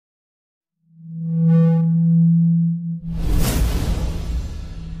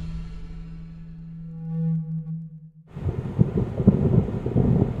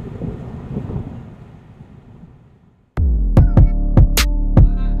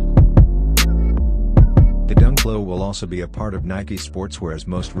Dunk Low will also be a part of Nike Sportswear's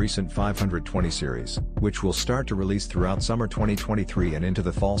most recent 520 series, which will start to release throughout summer 2023 and into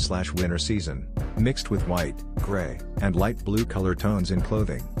the fall/winter season, mixed with white, gray, and light blue color tones in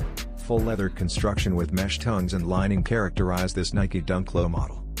clothing. Full leather construction with mesh tongues and lining characterize this Nike Dunk Low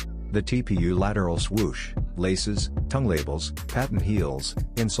model. The TPU lateral swoosh, laces, tongue labels, patent heels,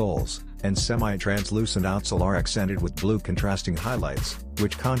 insoles, and semi-translucent outsole are accented with blue contrasting highlights,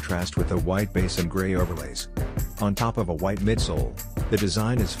 which contrast with a white base and gray overlays. On top of a white midsole, the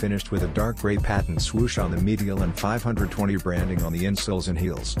design is finished with a dark gray patent swoosh on the medial and 520 branding on the insoles and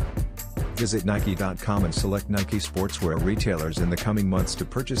heels. Visit Nike.com and select Nike Sportswear retailers in the coming months to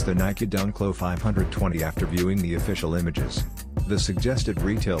purchase the Nike Dunk Low 520 after viewing the official images. The suggested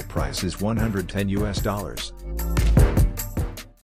retail price is $110 US.